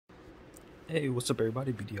Hey, what's up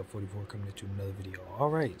everybody? BDL44 coming at you with another video.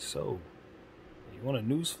 Alright, so, you want a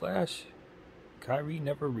news flash? Kyrie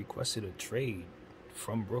never requested a trade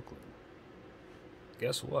from Brooklyn.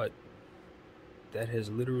 Guess what? That has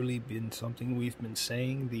literally been something we've been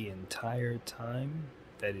saying the entire time.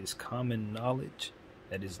 That is common knowledge.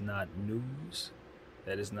 That is not news.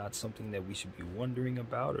 That is not something that we should be wondering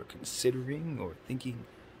about or considering or thinking.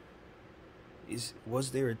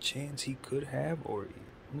 Was there a chance he could have? Or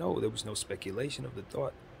no, there was no speculation of the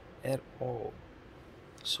thought at all.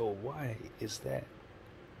 So why is that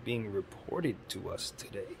being reported to us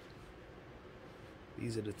today?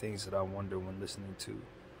 These are the things that I wonder when listening to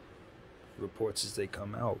reports as they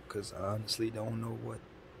come out, because I honestly don't know what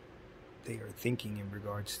they are thinking in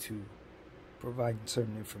regards to providing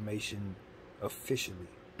certain information officially.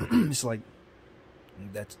 It's like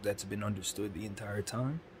that's been understood the entire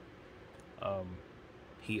time.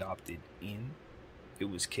 He opted in. It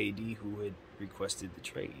was KD who had requested the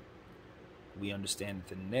trade. We understand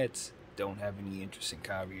that the Nets don't have any interest in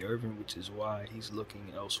Kyrie Irving, which is why he's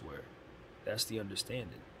looking elsewhere. That's the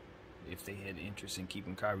understanding. If they had interest in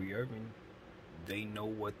keeping Kyrie Irving, they know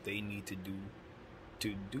what they need to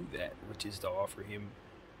do that, which is to offer him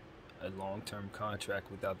a long-term contract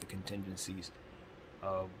without the contingencies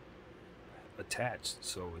attached.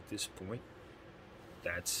 So at this point,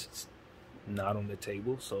 that's not on the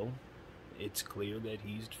table, so it's clear that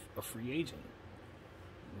he's a free agent,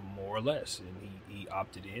 more or less, and he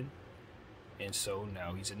opted in, and so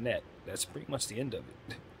now he's a Net. That's pretty much the end of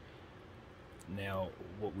it. Now,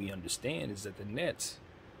 what we understand is that the Nets,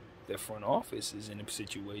 their front office, is in a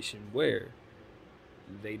situation where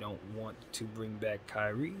they don't want to bring back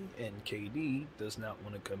Kyrie, and KD does not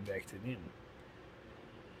want to come back to them.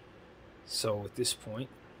 So at this point,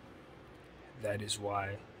 that is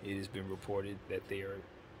why it has been reported that they are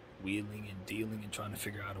wheeling and dealing and trying to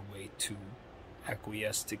figure out a way to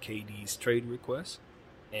acquiesce to KD's trade request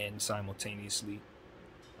and simultaneously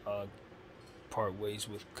part ways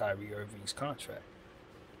with Kyrie Irving's contract.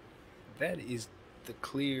 That is the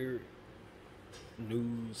clear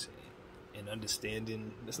news and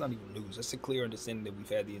understanding. That's not even news. That's the clear understanding that we've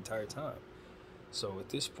had the entire time. So at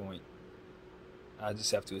this point, I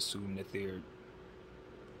just have to assume that they're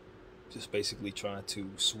just basically trying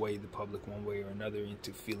to sway the public one way or another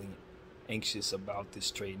into feeling anxious about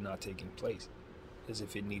this trade not taking place, as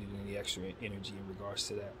if it needed any extra energy in regards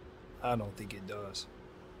to that. I don't think it does.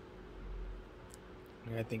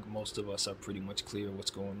 And I think most of us are pretty much clear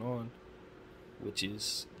what's going on, which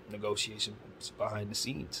is negotiations behind the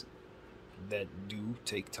scenes that do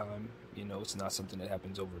take time. You know, it's not something that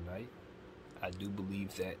happens overnight. I do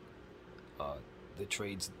believe that the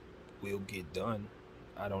trades will get done.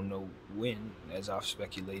 I don't know when, as I've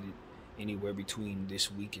speculated, anywhere between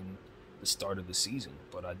this week and the start of the season.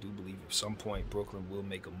 But I do believe at some point Brooklyn will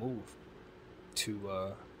make a move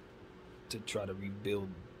to try to rebuild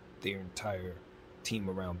their entire team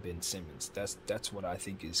around Ben Simmons. That's what I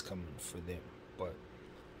think is coming for them. But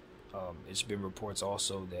it's been reports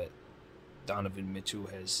also that Donovan Mitchell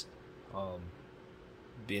has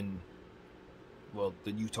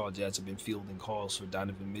the Utah Jazz have been fielding calls for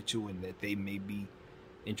Donovan Mitchell, and that they may be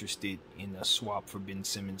interested in a swap for Ben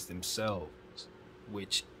Simmons themselves,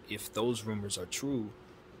 which, if those rumors are true,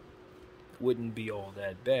 wouldn't be all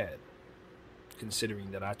that bad,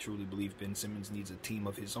 considering that I truly believe Ben Simmons needs a team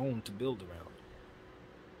of his own to build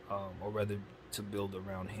around, or rather to build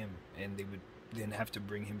around him, and they would then have to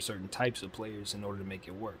bring him certain types of players in order to make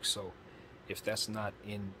it work. So if that's not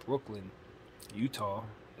in Brooklyn, Utah,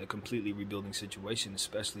 a completely rebuilding situation,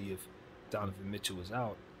 especially if Donovan Mitchell is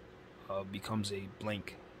out, becomes a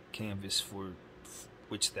blank canvas for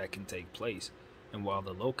which that can take place. And while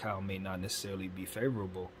the locale may not necessarily be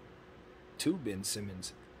favorable to Ben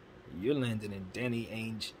Simmons, you're landing in Danny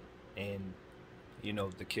Ainge and,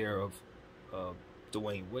 the care of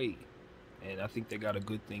Dwayne Wade. And I think they got a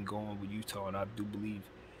good thing going with Utah, and I do believe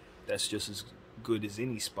that's just as good as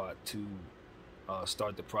any spot to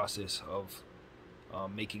start the process of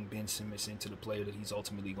making Ben Simmons into the player that he's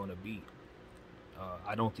ultimately going to be.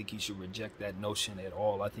 I don't think he should reject that notion at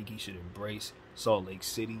all. I think he should embrace Salt Lake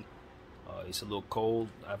City. It's a little cold.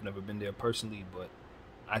 I've never been there personally, but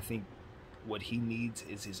I think what he needs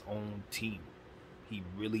is his own team. He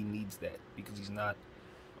really needs that, because he's not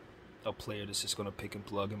a player that's just going to pick and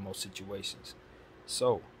plug in most situations.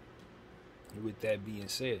 So, with that being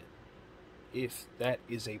said, if that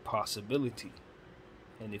is a possibility,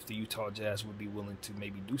 and if the Utah Jazz would be willing to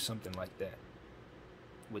maybe do something like that,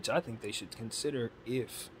 which I think they should consider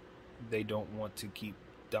if they don't want to keep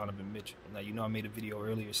Donovan Mitchell. Now, I made a video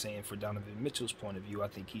earlier saying for Donovan Mitchell's point of view, I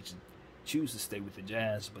think he should choose to stay with the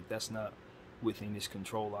Jazz, but that's not within his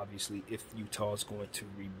control, obviously, if Utah is going to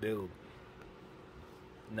rebuild.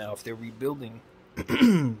 Now, if they're rebuilding,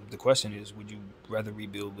 the question is, would you rather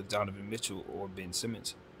rebuild with Donovan Mitchell or Ben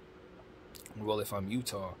Simmons? Well, if I'm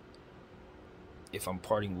Utah, if I'm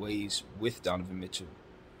parting ways with Donovan Mitchell,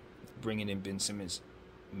 bringing in Ben Simmons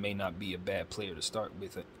may not be a bad player to start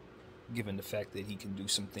with, given the fact that he can do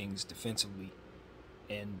some things defensively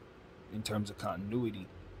and in terms of continuity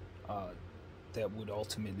that would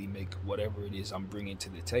ultimately make whatever it is I'm bringing to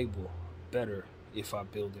the table better if I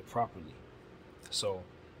build it properly. So,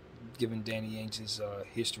 given Danny Ainge's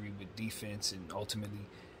history with defense and ultimately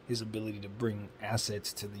his ability to bring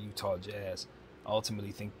assets to the Utah Jazz, I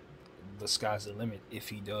ultimately think the sky's the limit if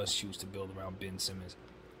he does choose to build around Ben Simmons.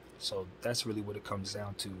 So that's really what it comes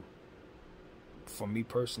down to. For me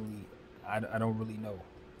personally, I don't really know.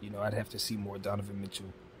 I'd have to see more Donovan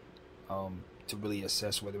Mitchell to really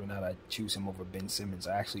assess whether or not I choose him over Ben Simmons.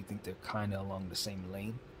 I actually think they're kind of along the same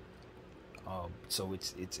lane. So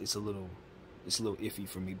it's a little iffy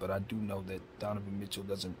for me, but I do know that Donovan Mitchell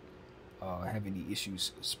doesn't have any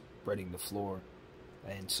issues spreading the floor,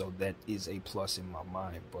 and so that is a plus in my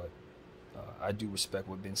mind. But I do respect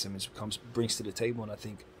what Ben Simmons brings to the table, and I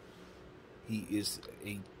think he is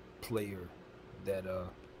a player that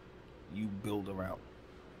you build around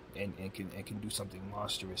and can do something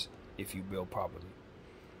monstrous if you build properly.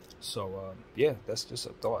 So yeah, that's just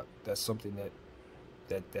a thought. That's something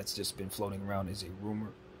that's just been floating around as a rumor.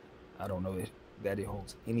 I don't know that it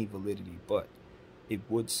holds any validity, but it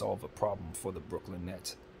would solve a problem for the Brooklyn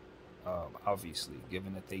Nets, obviously,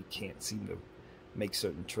 given that they can't seem to make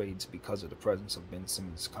certain trades because of the presence of Ben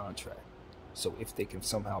Simmons' contract. So if they can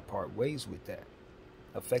somehow part ways with that,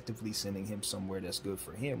 effectively sending him somewhere that's good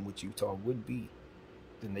for him, which Utah would be,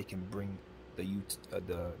 then they can bring the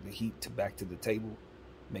Heat back to the table,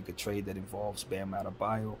 make a trade that involves Bam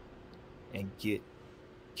Adebayo, and get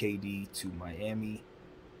KD to Miami,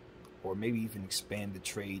 or maybe even expand the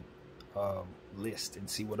trade list and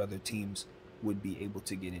see what other teams would be able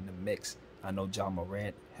to get in the mix. I know John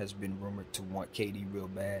Morant has been rumored to want KD real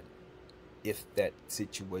bad. If that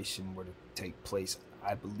situation were to take place,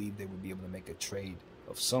 I believe they would be able to make a trade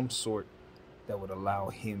of some sort that would allow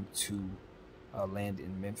him to land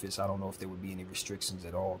in Memphis. I don't know if there would be any restrictions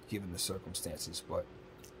at all given the circumstances, but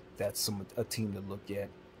that's a team to look at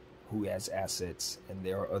who has assets, and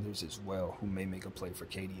there are others as well who may make a play for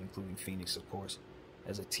KD, including Phoenix, of course,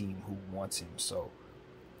 as a team who wants him. So,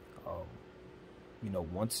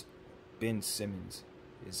 once Ben Simmons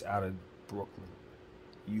is out of Brooklyn,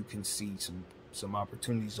 you can see some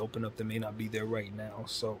opportunities open up that may not be there right now.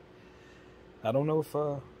 So, I don't know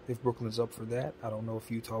if Brooklyn's up for that. I don't know if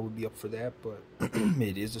Utah would be up for that, but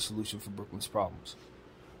it is a solution for Brooklyn's problems.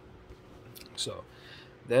 So,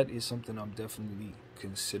 that is something I'm definitely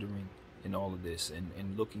considering in all of this,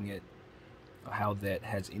 and looking at how that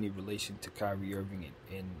has any relation to Kyrie Irving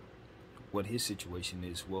and what his situation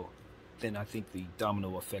is. Well, then I think the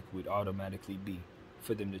domino effect would automatically be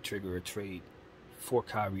for them to trigger a trade for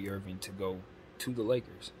Kyrie Irving to go to the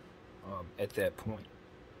Lakers at that point.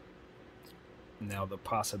 Now, the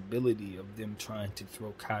possibility of them trying to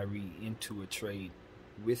throw Kyrie into a trade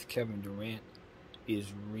with Kevin Durant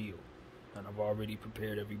is real. And I've already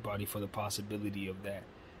prepared everybody for the possibility of that,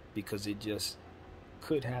 because it just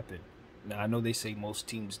could happen. Now, I know they say most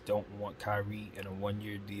teams don't want Kyrie in a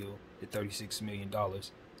one-year deal at $36 million.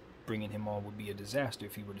 Bringing him on would be a disaster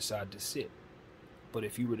if he were to decide to sit. But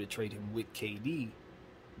if you were to trade him with KD,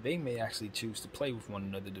 they may actually choose to play with one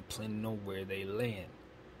another depending on where they land.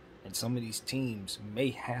 And some of these teams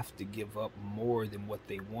may have to give up more than what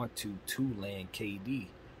they want to land KD.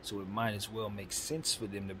 So it might as well make sense for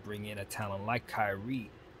them to bring in a talent like Kyrie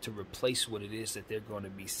to replace what it is that they're going to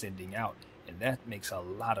be sending out. And that makes a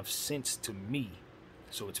lot of sense to me.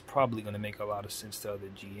 So it's probably going to make a lot of sense to other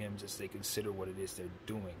GMs as they consider what it is they're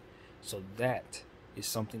doing. So that is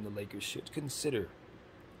something the Lakers should consider.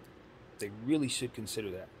 They really should consider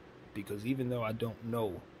that. Because even though I don't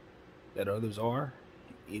know that others are,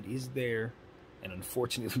 it is there. And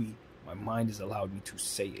unfortunately, my mind has allowed me to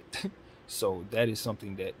say it. So that is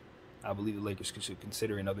something that I believe the Lakers should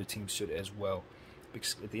consider, and other teams should as well.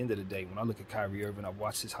 Because at the end of the day, when I look at Kyrie Irving, I've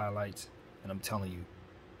watched his highlights, and I'm telling you,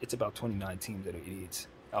 it's about 29 teams that are idiots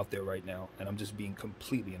out there right now. And I'm just being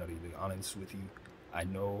completely and utterly honest with you. I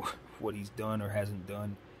know what he's done or hasn't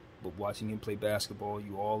done, but watching him play basketball,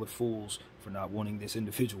 you all are fools for not wanting this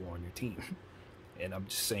individual on your team. And I'm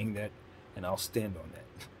just saying that, and I'll stand on that.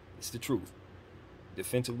 It's the truth.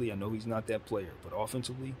 Defensively, I know he's not that player, but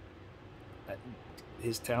offensively,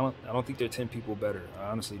 his talent, I don't think there are 10 people better. I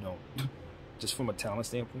honestly don't. Just from a talent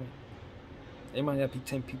standpoint, there might not be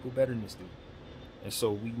 10 people better than this dude. And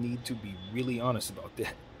so we need to be really honest about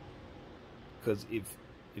that. Because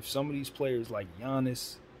if some of these players like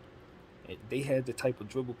Giannis, they had the type of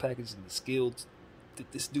dribble package and the skills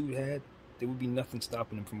that this dude had, there would be nothing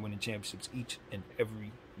stopping him from winning championships each and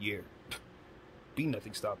every year. Be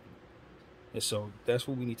nothing stopping him. And so that's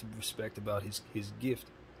what we need to respect about his gift.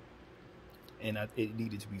 And it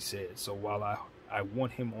needed to be said. So while I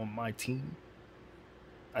want him on my team,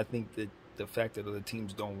 I think that the fact that other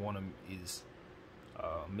teams don't want him is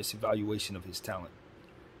misevaluation of his talent.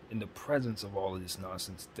 In the presence of all of this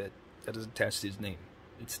nonsense that is attached to his name,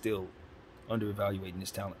 it's still under-evaluating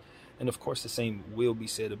his talent. And of course the same will be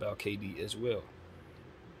said about KD as well.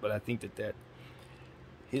 But I think that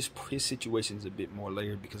his situation is a bit more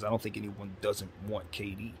layered, because I don't think anyone doesn't want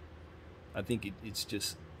KD. I think it's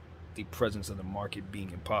just the presence of the market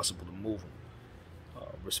being impossible to move him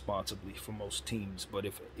responsibly for most teams. But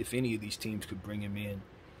if any of these teams could bring him in,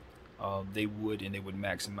 they would, and they would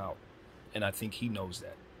max him out. And I think he knows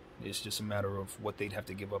that. It's just a matter of what they'd have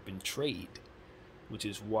to give up in trade, which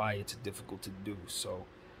is why it's difficult to do. So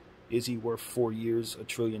is he worth 4 years, $1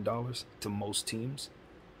 trillion to most teams?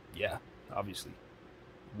 Yeah, obviously.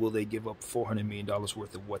 Will they give up $400 million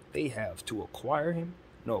worth of what they have to acquire him?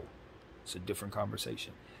 No. It's a different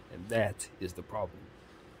conversation. And that is the problem.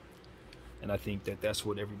 And I think that's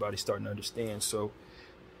what everybody's starting to understand. So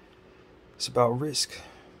it's about risk.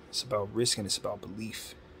 It's about risk, and it's about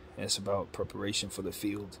belief. And it's about preparation for the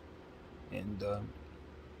field. And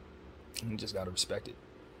you just got to respect it.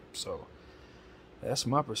 So that's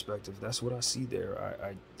my perspective. That's what I see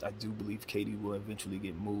there. I do believe KD will eventually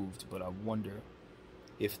get moved, but I wonder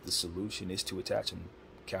if the solution is to attach him,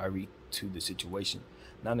 Kyrie, to the situation.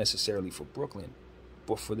 Not necessarily for Brooklyn,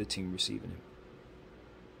 but for the team receiving him.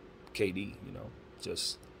 KD,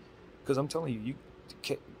 just because I'm telling you,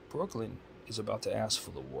 Brooklyn is about to ask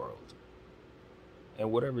for the world.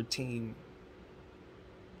 And whatever team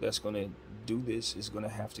that's going to do this is going to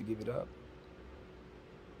have to give it up.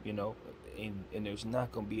 And there's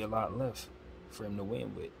not going to be a lot left for him to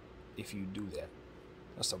win with if you do that.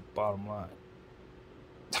 That's the bottom line.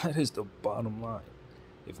 That is the bottom line.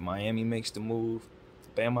 If Miami makes the move,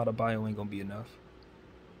 Bam Adebayo ain't going to be enough.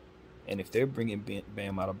 And if they're bringing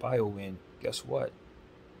Bam Adebayo in, guess what?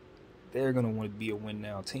 They're going to want to be a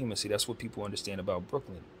win-now team. And see, that's what people understand about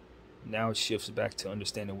Brooklyn. Now it shifts back to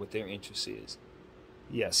understanding what their interest is.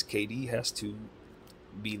 Yes, KD has to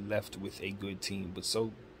be left with a good team, but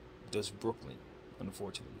so does Brooklyn,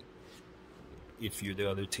 unfortunately, if you're the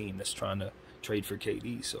other team that's trying to trade for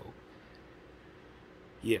KD. So,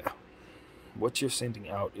 yeah, what you're sending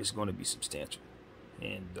out is going to be substantial.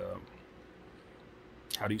 And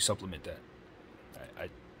how do you supplement that?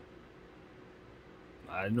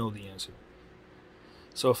 I know the answer.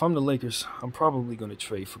 So if I'm the Lakers, I'm probably going to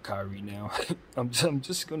trade for Kyrie now. I'm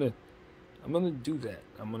gonna do that.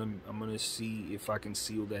 I'm gonna see if I can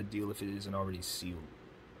seal that deal if it isn't already sealed,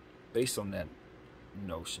 based on that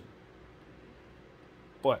notion.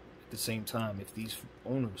 But at the same time, if these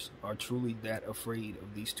owners are truly that afraid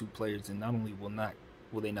of these two players, then not only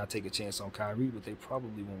will they not take a chance on Kyrie, but they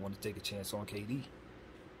probably won't want to take a chance on KD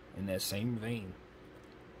in that same vein.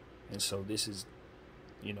 And so this is,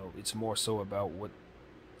 it's more so about what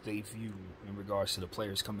they view in regards to the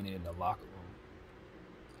players coming in the locker room.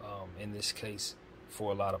 In this case,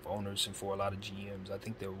 for a lot of owners and for a lot of GMs, I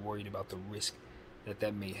think they're worried about the risk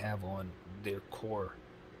that may have on their core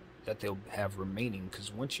that they'll have remaining.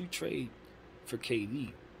 Because once you trade for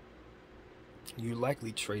KD, you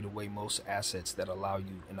likely trade away most assets that allow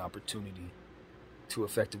you an opportunity to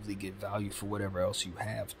effectively get value for whatever else you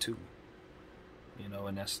have too.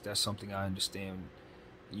 And that's something I understand.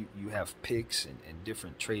 You have picks and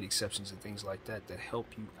different trade exceptions and things like that help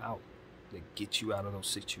you out, that get you out of those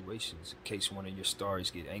situations. In case one of your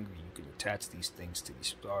stars get angry, you can attach these things to these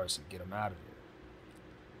stars and get them out of there.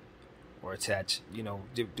 Or attach,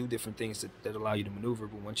 do different things that allow you to maneuver.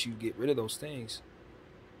 But once you get rid of those things,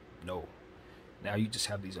 no. Now you just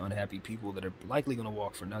have these unhappy people that are likely going to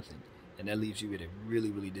walk for nothing. And that leaves you in a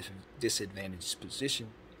really, really disadvantaged position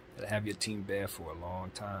that have your team bad for a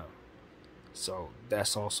long time. So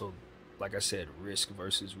that's also, like I said, risk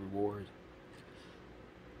versus reward.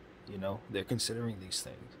 They're considering these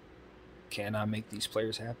things. Can I make these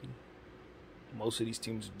players happy? Most of these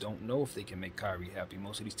teams don't know if they can make Kyrie happy.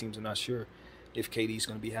 Most of these teams are not sure if KD is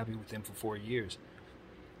going to be happy with them for 4 years.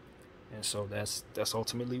 And so that's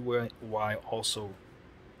ultimately why also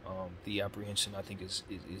the apprehension, I think, is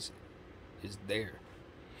there.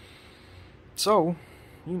 So,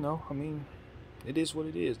 it is what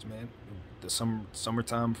it is, man. The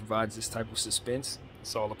summertime provides this type of suspense.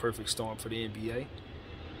 It's all a perfect storm for the NBA.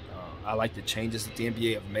 I like the changes that the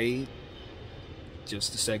NBA have made.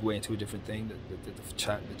 Just to segue into a different thing,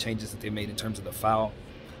 the changes that they made in terms of the foul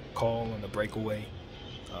call and the breakaway.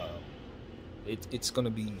 It's going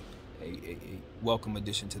to be a welcome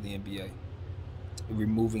addition to the NBA,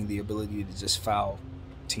 removing the ability to just foul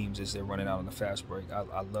teams as they're running out on the fast break.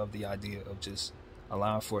 I love the idea of just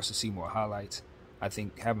allowing for us to see more highlights. I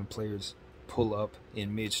think having players pull up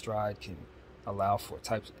in mid-stride can allow for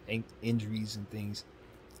types of injuries and things.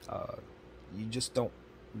 You just don't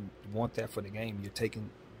want that for the game. You're taking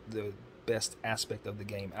the best aspect of the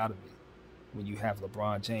game out of it. When you have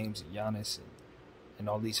LeBron James and Giannis and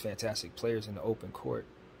all these fantastic players in the open court,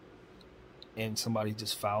 and somebody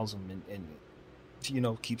just fouls them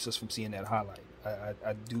and keeps us from seeing that highlight.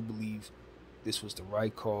 I do believe this was the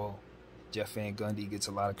right call. Jeff Van Gundy gets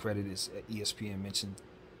a lot of credit, as ESPN mentioned,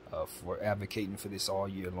 for advocating for this all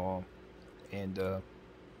year long. And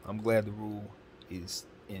I'm glad the rule is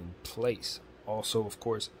in place. Also, of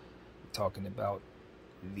course, talking about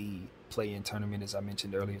the play-in tournament, as I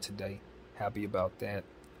mentioned earlier today. Happy about that.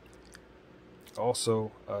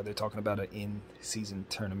 Also, they're talking about an in-season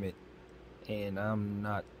tournament, and I'm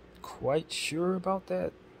not quite sure about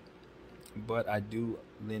that, but I do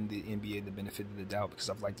lend the NBA the benefit of the doubt because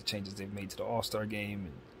I've liked the changes they've made to the All-Star game,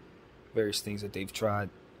 and various things that they've tried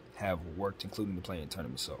have worked, including the play-in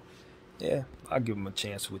tournament. So, yeah, I'll give them a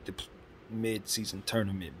chance with the mid-season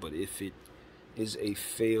tournament, but if it is a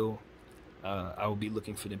fail, I will be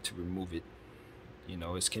looking for them to remove it.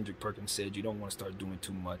 As Kendrick Perkins said, you don't want to start doing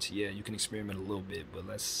too much. Yeah, you can experiment a little bit, but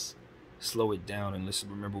let's slow it down and let's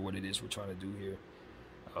remember what it is we're trying to do here.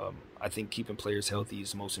 I think keeping players healthy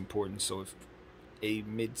is most important. So if a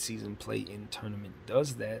mid-season play-in tournament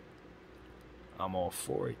does that, I'm all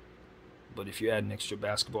for it. But if you're adding extra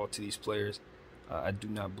basketball to these players, I do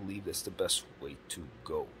not believe that's the best way to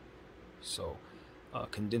go. So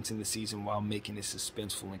condensing the season while making it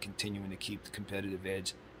suspenseful and continuing to keep the competitive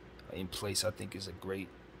edge in place, I think, is a great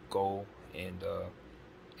goal. And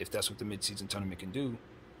if that's what the mid-season tournament can do,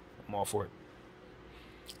 I'm all for it.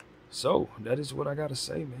 So that is what I got to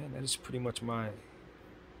say, man. That is pretty much my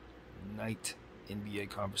night NBA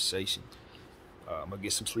conversation. I'm going to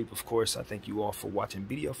get some sleep, of course. I thank you all for watching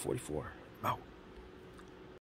BDF 44. Out.